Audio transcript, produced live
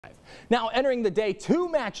Now entering the day, 2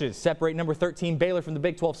 matches separate number 13 Baylor from the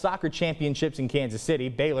Big 12 Soccer Championships in Kansas City.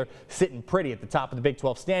 Baylor sitting pretty at the top of the Big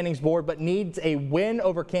 12 standings board, but needs a win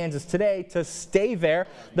over Kansas today to stay there.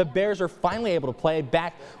 The Bears are finally able to play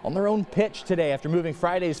back on their own pitch today after moving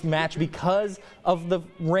Friday's match because of the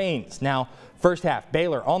rains. Now, first half,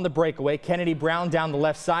 Baylor on the breakaway. Kennedy Brown down the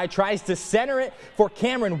left side, tries to center it for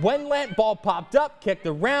Cameron Wendlandt. Ball popped up, kicked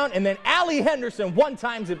around, and then Allie Henderson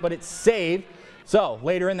one-times it, but it's saved. So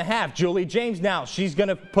later in the half, Julie James now, she's going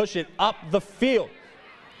to push it up the field.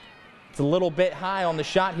 It's a little bit high on the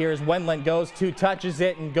shot here as Wendlandt goes, 2 touches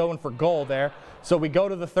it and going for goal there. So we go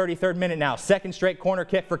to the 33rd minute now. Second straight corner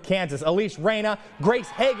kick for Kansas. Elise Reyna, Grace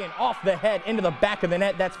Hagan off the head into the back of the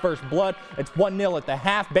net. That's first blood. It's 1-0 at the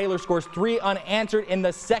half. Baylor scores 3 unanswered in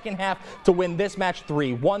the second half to win this match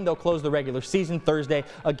 3-1. They'll close the regular season Thursday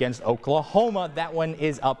against Oklahoma. That one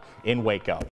is up in Waco.